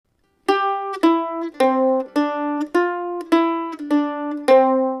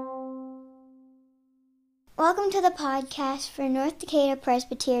Welcome to the podcast for North Decatur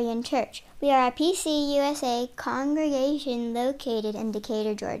Presbyterian Church. We are a PCUSA congregation located in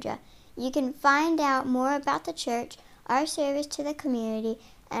Decatur, Georgia. You can find out more about the church, our service to the community,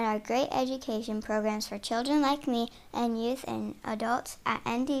 and our great education programs for children like me and youth and adults at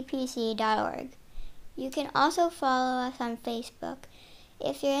ndpc.org. You can also follow us on Facebook.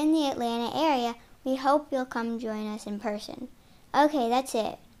 If you're in the Atlanta area, we hope you'll come join us in person. Okay, that's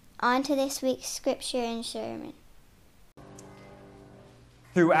it. On to this week's scripture and sermon.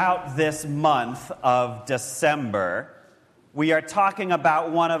 Throughout this month of December, we are talking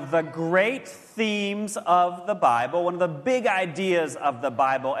about one of the great themes of the Bible, one of the big ideas of the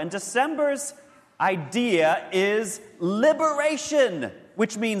Bible. And December's idea is liberation,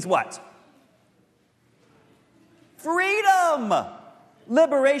 which means what? Freedom!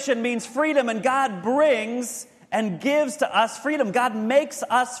 Liberation means freedom, and God brings and gives to us freedom. God makes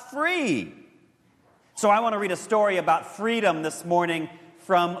us free. So I want to read a story about freedom this morning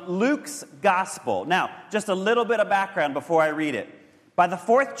from Luke's Gospel. Now, just a little bit of background before I read it. By the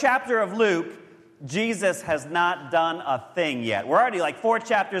 4th chapter of Luke, Jesus has not done a thing yet. We're already like 4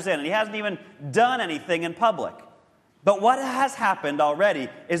 chapters in, and he hasn't even done anything in public. But what has happened already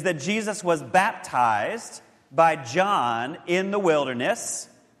is that Jesus was baptized by John in the wilderness,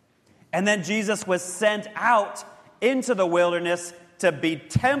 and then Jesus was sent out into the wilderness to be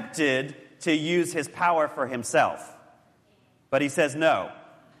tempted to use his power for himself. But he says no.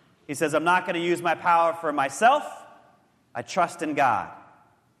 He says, I'm not going to use my power for myself. I trust in God.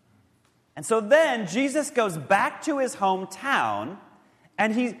 And so then Jesus goes back to his hometown,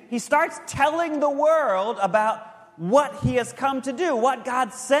 and he starts telling the world about what he has come to do, what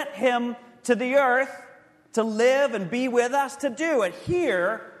God sent him to the earth to live and be with us to do. And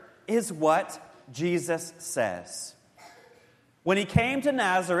here is what Jesus says. When he came to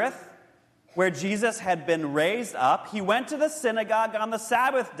Nazareth, where Jesus had been raised up, he went to the synagogue on the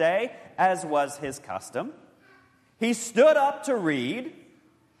Sabbath day, as was his custom. He stood up to read,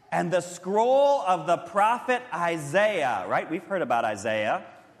 and the scroll of the prophet Isaiah, right? We've heard about Isaiah.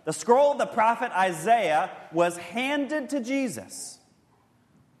 The scroll of the prophet Isaiah was handed to Jesus.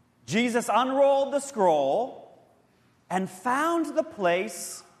 Jesus unrolled the scroll and found the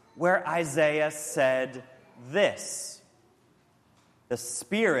place where Isaiah said this: "The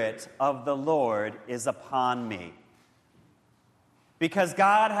Spirit of the Lord is upon me, because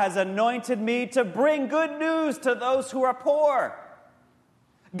God has anointed me to bring good news to those who are poor.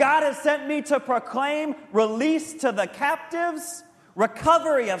 God has sent me to proclaim release to the captives,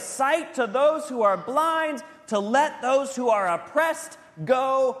 recovery of sight to those who are blind, to let those who are oppressed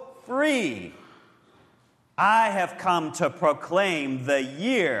go free. I have come to proclaim the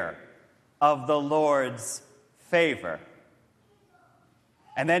year of the Lord's favor."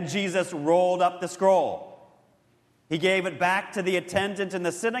 And then Jesus rolled up the scroll. He gave it back to the attendant in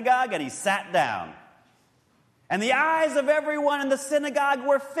the synagogue, and he sat down. And the eyes of everyone in the synagogue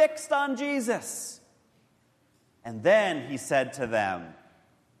were fixed on Jesus. And then he said to them,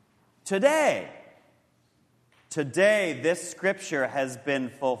 Today this scripture has been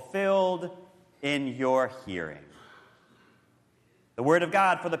fulfilled in your hearing." The word of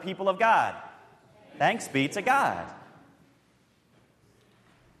God for the people of God. Thanks be to God.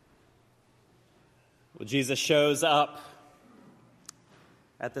 Well, Jesus shows up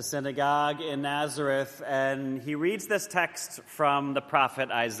at the synagogue in Nazareth, and he reads this text from the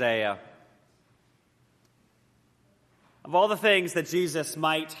prophet Isaiah. Of all the things that Jesus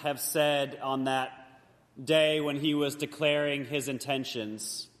might have said on that day when he was declaring his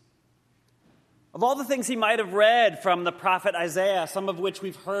intentions, of all the things he might have read from the prophet Isaiah, some of which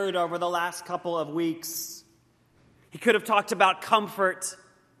we've heard over the last couple of weeks, he could have talked about comfort.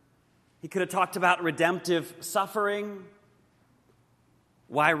 He could have talked about redemptive suffering.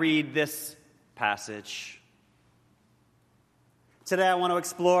 Why read this passage? Today I want to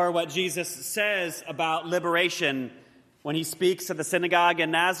explore what Jesus says about liberation when he speaks at the synagogue in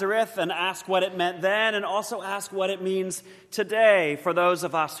Nazareth, and ask what it meant then, and also ask what it means today for those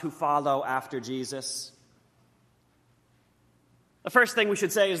of us who follow after Jesus. The first thing we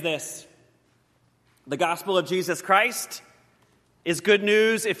should say is this: the gospel of Jesus Christ is good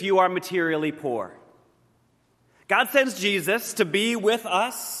news if you are materially poor. God sends Jesus to be with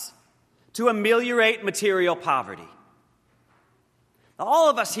us to ameliorate material poverty.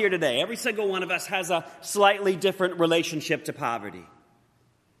 All of us here today, every single one of us, has a slightly different relationship to poverty.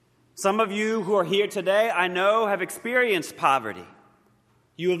 Some of you who are here today, I know, have experienced poverty.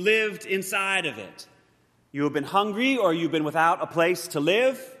 You have lived inside of it. You have been hungry, or you've been without a place to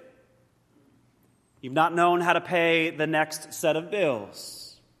live. You've not known how to pay the next set of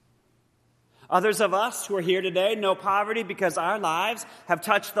bills. Others of us who are here today know poverty because our lives have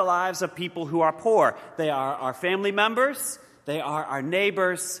touched the lives of people who are poor. They are our family members, they are our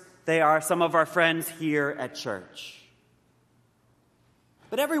neighbors, they are some of our friends here at church.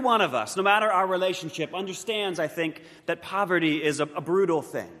 But every one of us, no matter our relationship, understands, I think, that poverty is a brutal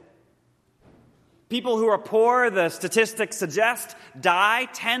thing. People who are poor, the statistics suggest, die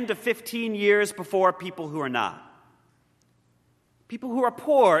 10 to 15 years before people who are not. People who are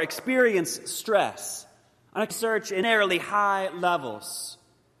poor experience stress on extraordinarily high levels.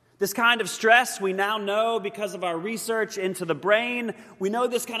 This kind of stress we now know because of our research into the brain. We know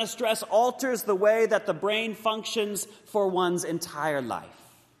this kind of stress alters the way that the brain functions for one's entire life.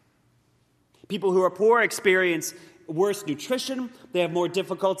 People who are poor experience worse nutrition. They have more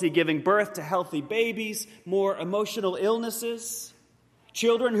difficulty giving birth to healthy babies, more emotional illnesses.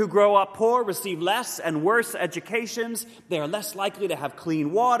 Children who grow up poor receive less and worse educations. They are less likely to have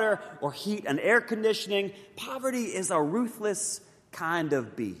clean water or heat and air conditioning. Poverty is a ruthless kind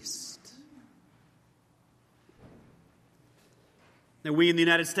of beast. Now, we in the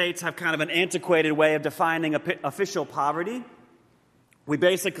United States have kind of an antiquated way of defining official poverty. We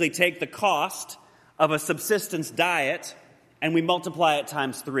basically take the cost of a subsistence diet and we multiply it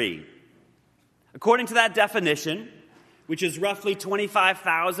times 3. According to that definition, which is roughly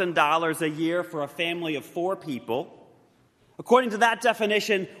 $25,000 a year for a family of 4 people. According to that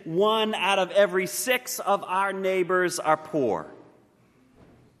definition, 1 out of every 6 of our neighbors are poor.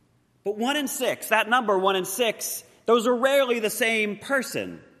 But 1 in 6, that number, 1 in 6, those are rarely the same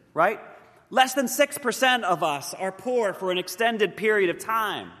person, right? Less than 6% of us are poor for an extended period of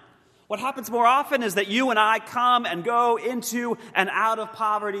time. What happens more often is that you and I come and go into and out of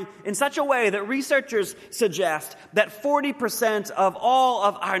poverty in such a way that researchers suggest that 40% of all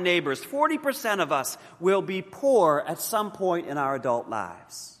of our neighbors, 40% of us, will be poor at some point in our adult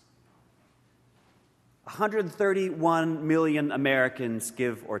lives. 131 million Americans,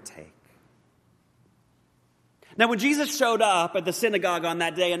 give or take. Now, when Jesus showed up at the synagogue on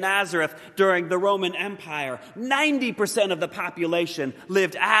that day in Nazareth during the Roman Empire, 90% of the population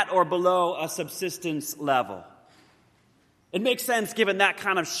lived at or below a subsistence level. It makes sense given that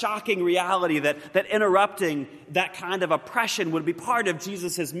kind of shocking reality that interrupting that kind of oppression would be part of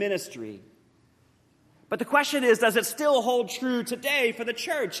Jesus' ministry. But the question is, does it still hold true today for the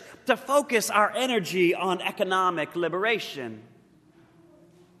church to focus our energy on economic liberation?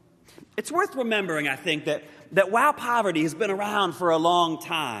 It's worth remembering, I think, that while poverty has been around for a long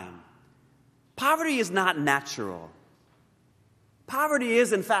time, poverty is not natural. Poverty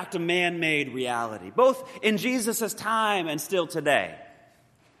is, in fact, a man-made reality, both in Jesus' time and still today.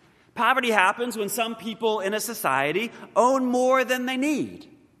 Poverty happens when some people in a society own more than they need.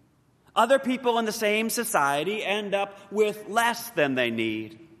 Other people in the same society end up with less than they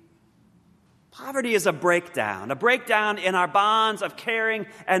need. Poverty is a breakdown in our bonds of caring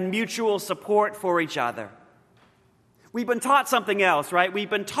and mutual support for each other. We've been taught something else, right? We've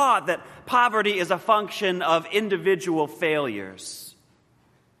been taught that poverty is a function of individual failures.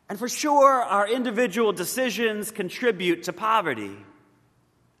 And for sure, our individual decisions contribute to poverty.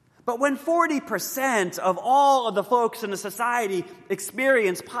 But when 40% of all of the folks in the society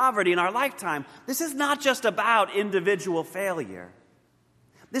experience poverty in our lifetime, this is not just about individual failure.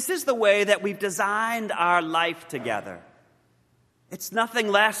 This is the way that we've designed our life together. It's nothing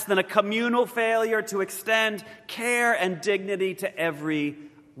less than a communal failure to extend care and dignity to every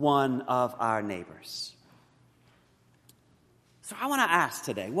one of our neighbors. So I want to ask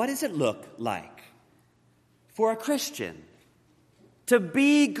today, what does it look like for a Christian to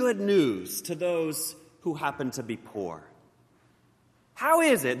be good news to those who happen to be poor? How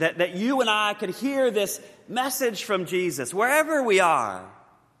is it that you and I could hear this message from Jesus wherever we are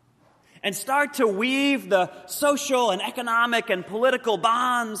and start to weave the social and economic and political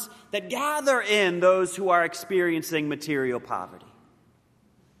bonds that gather in those who are experiencing material poverty?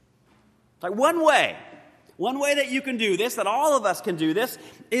 Like one way that you can do this, that all of us can do this,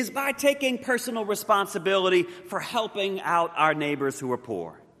 is by taking personal responsibility for helping out our neighbors who are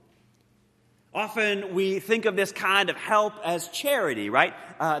poor. Often we think of this kind of help as charity, right?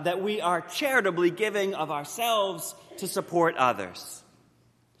 That we are charitably giving of ourselves to support others.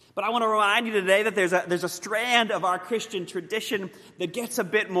 But I want to remind you today that there's a strand of our Christian tradition that gets a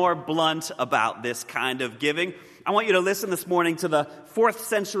bit more blunt about this kind of giving. I want you to listen this morning to the 4th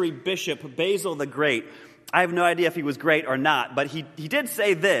century bishop Basil the Great. I have no idea if he was great or not, but he did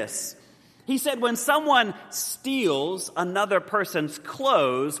say this. He said, when someone steals another person's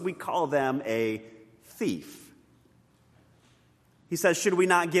clothes, we call them a thief. He says, should we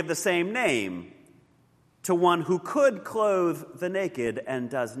not give the same name to one who could clothe the naked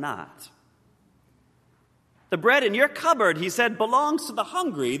and does not? The bread in your cupboard, he said, belongs to the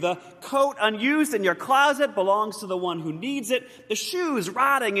hungry. The coat unused in your closet belongs to the one who needs it. The shoes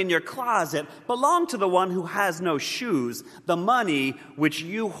rotting in your closet belong to the one who has no shoes. The money which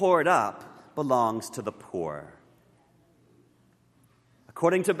you hoard up belongs to the poor.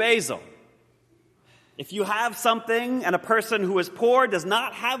 According to Basil, if you have something and a person who is poor does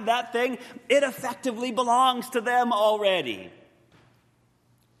not have that thing, it effectively belongs to them already.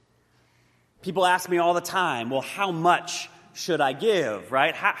 People ask me all the time, well, how much should I give,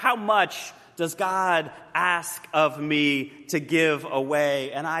 right? How much does God ask of me to give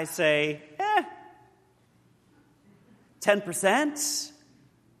away? And I say, 10%?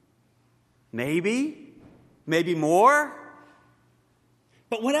 Maybe more.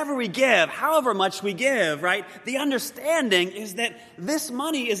 But whatever we give, however much we give, right, the understanding is that this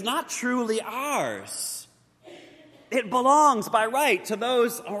money is not truly ours. It belongs by right to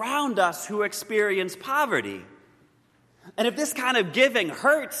those around us who experience poverty. And if this kind of giving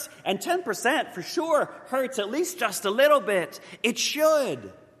hurts, and 10% for sure hurts at least just a little bit, it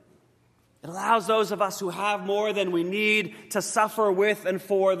should. It allows those of us who have more than we need to suffer with and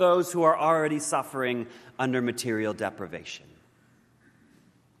for those who are already suffering under material deprivation.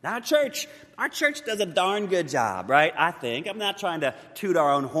 Now, our church does a darn good job, right? I think. I'm not trying to toot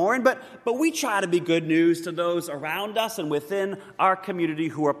our own horn, but we try to be good news to those around us and within our community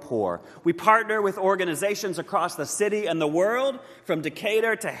who are poor. We partner with organizations across the city and the world, from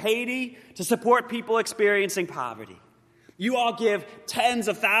Decatur to Haiti, to support people experiencing poverty. You all give tens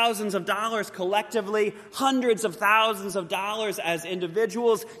of thousands of dollars collectively, hundreds of thousands of dollars as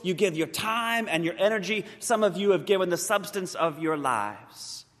individuals. You give your time and your energy. Some of you have given the substance of your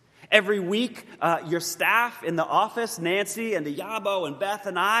lives. Every week, your staff in the office, Nancy and Diabo and Beth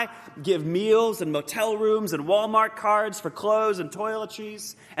and I, give meals and motel rooms and Walmart cards for clothes and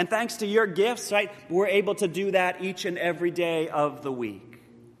toiletries. And thanks to your gifts, right, we're able to do that each and every day of the week.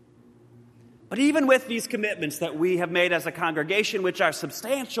 But even with these commitments that we have made as a congregation, which are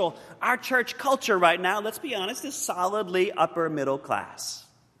substantial, our church culture right now, let's be honest, is solidly upper middle class.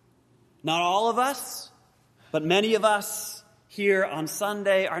 Not all of us, but many of us here on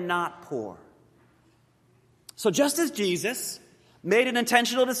Sunday are not poor. So just as Jesus made an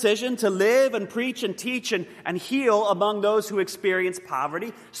intentional decision to live and preach and teach and heal among those who experience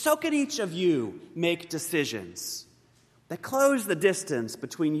poverty, so can each of you make decisions that close the distance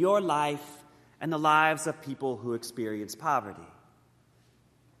between your life and the lives of people who experience poverty.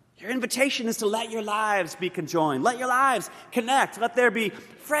 Your invitation is to let your lives be conjoined. Let your lives connect. Let there be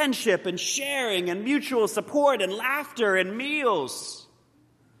friendship and sharing and mutual support and laughter and meals.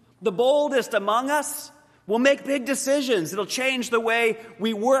 The boldest among us will make big decisions. It'll change the way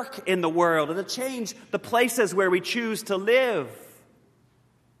we work in the world. It'll change the places where we choose to live.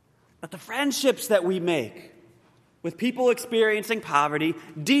 But the friendships that we make with people experiencing poverty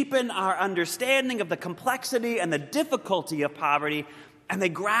deepen our understanding of the complexity and the difficulty of poverty, and they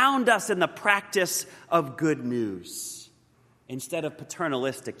ground us in the practice of good news instead of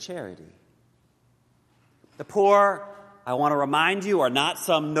paternalistic charity. The poor, I want to remind you, are not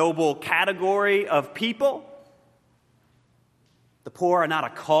some noble category of people. The poor are not a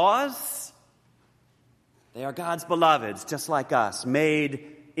cause. They are God's beloveds, just like us, made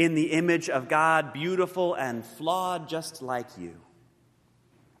in the image of God, beautiful and flawed just like you.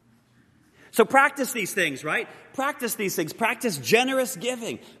 So practice these things, right? Practice these things. Practice generous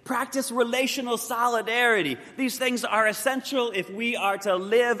giving. Practice relational solidarity. These things are essential if we are to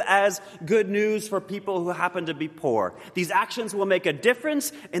live as good news for people who happen to be poor. These actions will make a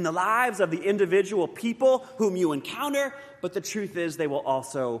difference in the lives of the individual people whom you encounter, but the truth is they will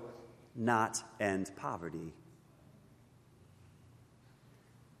also not end poverty.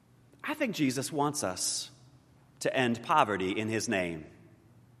 I think Jesus wants us to end poverty in his name.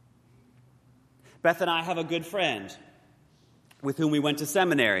 Beth and I have a good friend with whom we went to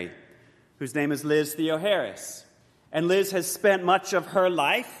seminary, whose name is Liz Theoharis. And Liz has spent much of her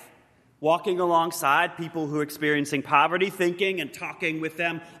life walking alongside people who are experiencing poverty, thinking and talking with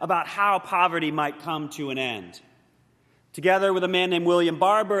them about how poverty might come to an end. Together with a man named William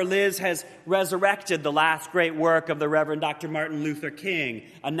Barber, Liz has resurrected the last great work of the Reverend Dr. Martin Luther King,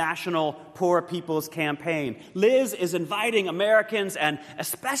 a national poor people's campaign. Liz is inviting Americans, and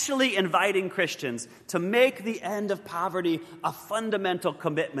especially inviting Christians, to make the end of poverty a fundamental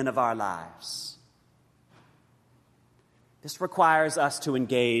commitment of our lives. This requires us to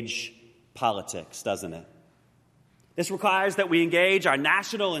engage politics, doesn't it? This requires that we engage our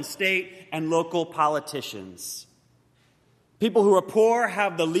national and state and local politicians. People who are poor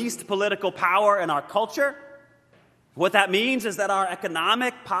have the least political power in our culture, What that means is that our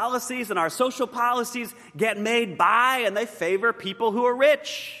economic policies and our social policies get made by and they favor people who are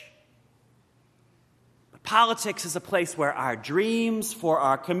rich. But politics is a place where our dreams for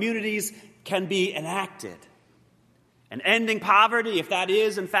our communities can be enacted. And ending poverty, if that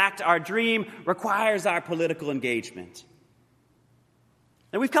is in fact our dream, requires our political engagement.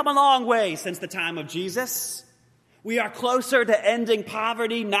 And we've come a long way since the time of Jesus. We are closer to ending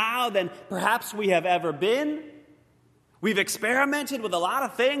poverty now than perhaps we have ever been. We've experimented with a lot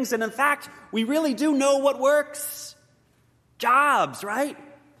of things, and in fact, we really do know what works. Jobs, right?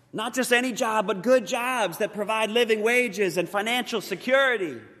 Not just any job, but good jobs that provide living wages and financial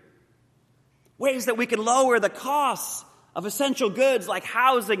security. Ways that we can lower the costs of essential goods like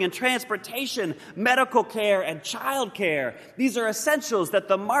housing and transportation, medical care and child care. These are essentials that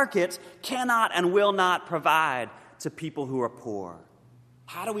the market cannot and will not provide to people who are poor.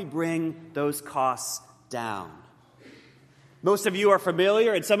 How do we bring those costs down? Most of you are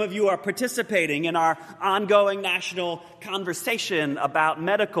familiar, and some of you are participating in our ongoing national conversation about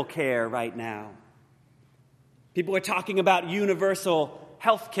medical care right now. People are talking about universal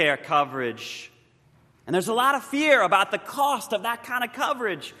health care coverage. And there's a lot of fear about the cost of that kind of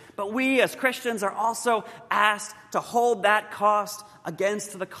coverage. But we as Christians are also asked to hold that cost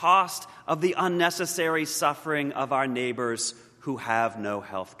against the cost of the unnecessary suffering of our neighbors who have no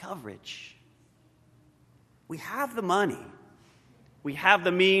health coverage. We have the money. We have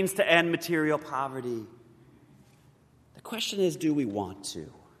the means to end material poverty. The question is, do we want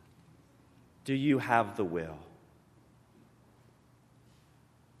to? Do you have the will?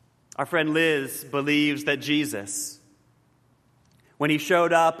 Our friend Liz believes that Jesus, when he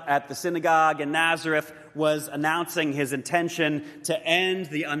showed up at the synagogue in Nazareth, was announcing his intention to end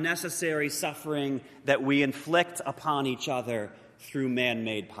the unnecessary suffering that we inflict upon each other through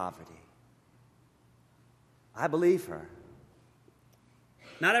man-made poverty. I believe her.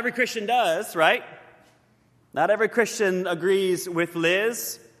 Not every Christian does, right? Not every Christian agrees with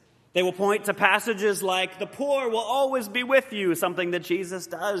Liz. They will point to passages like, the poor will always be with you, something that Jesus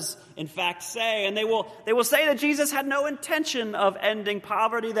does, in fact, say. And they will say that Jesus had no intention of ending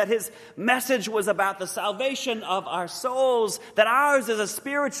poverty, that his message was about the salvation of our souls, that ours is a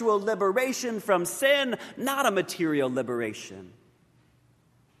spiritual liberation from sin, not a material liberation.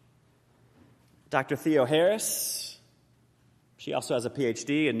 Dr. Theo Harris, she also has a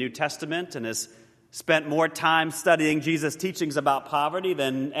PhD in New Testament and has spent more time studying Jesus' teachings about poverty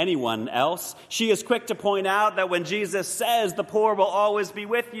than anyone else. She is quick to point out that when Jesus says the poor will always be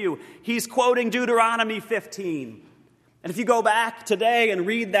with you, he's quoting Deuteronomy 15. And if you go back today and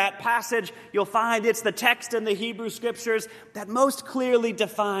read that passage, you'll find it's the text in the Hebrew Scriptures that most clearly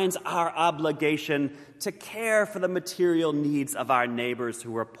defines our obligation to care for the material needs of our neighbors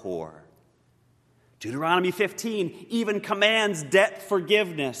who are poor. Deuteronomy 15 even commands debt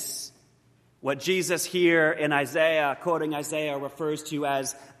forgiveness, what Jesus here in Isaiah, quoting Isaiah, refers to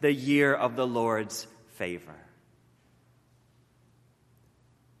as the year of the Lord's favor.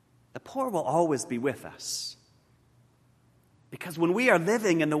 The poor will always be with us, because when we are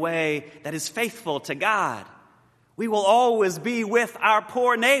living in the way that is faithful to God, we will always be with our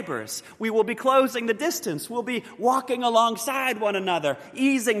poor neighbors. We will be closing the distance. We'll be walking alongside one another,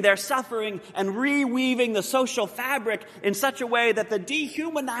 easing their suffering and reweaving the social fabric in such a way that the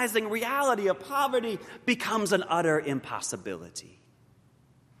dehumanizing reality of poverty becomes an utter impossibility.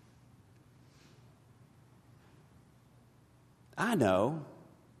 I know.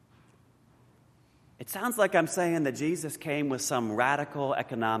 It sounds like I'm saying that Jesus came with some radical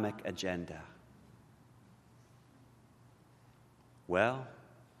economic agenda. Well,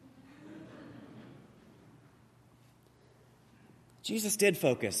 Jesus did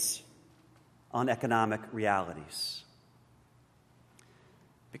focus on economic realities.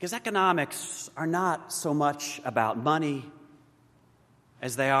 Because economics are not so much about money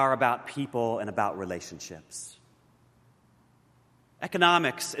as they are about people and about relationships.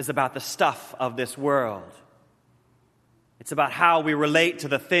 Economics is about the stuff of this world. It's about how we relate to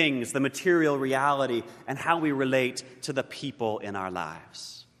the things, the material reality, and how we relate to the people in our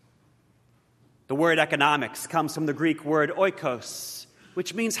lives. The word economics comes from the Greek word oikos,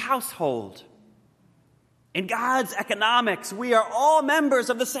 which means household. In God's economics, we are all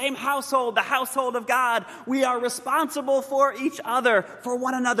members of the same household, the household of God. We are responsible for each other, for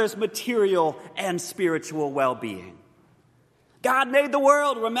one another's material and spiritual well-being. God made the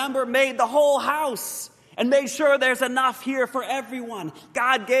world, remember, made the whole house, and made sure there's enough here for everyone.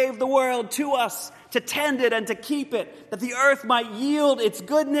 God gave the world to us to tend it and to keep it, that the earth might yield its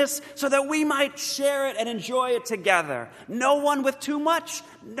goodness so that we might share it and enjoy it together. No one with too much,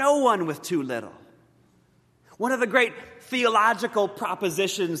 no one with too little. One of the great theological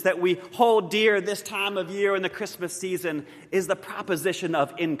propositions that we hold dear this time of year in the Christmas season is the proposition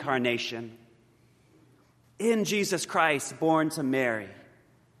of incarnation. In Jesus Christ, born to Mary,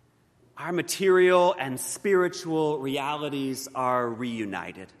 our material and spiritual realities are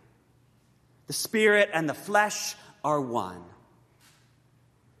reunited. The spirit and the flesh are one.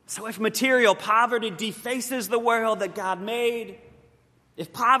 So if material poverty defaces the world that God made,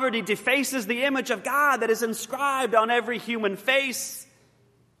 if poverty defaces the image of God that is inscribed on every human face,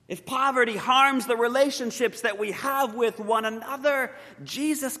 if poverty harms the relationships that we have with one another,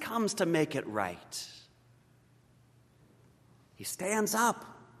 Jesus comes to make it right. He stands up.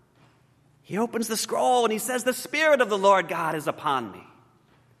 He opens the scroll and he says, "The Spirit of the Lord God is upon me.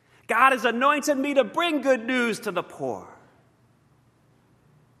 God has anointed me to bring good news to the poor."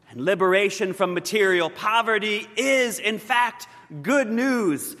 And liberation from material poverty is, in fact, good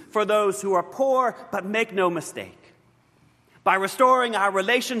news for those who are poor, but make no mistake. By restoring our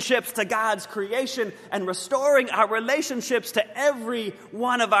relationships to God's creation and restoring our relationships to every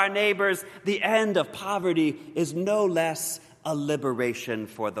one of our neighbors, the end of poverty is no less a liberation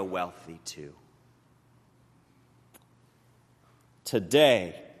for the wealthy too.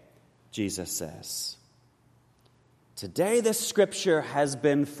 Today, Jesus says, today this scripture has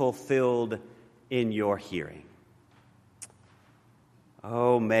been fulfilled in your hearing.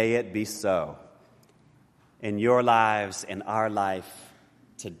 Oh, may it be so in your lives, in our life,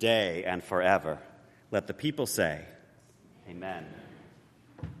 today and forever. Let the people say, Amen.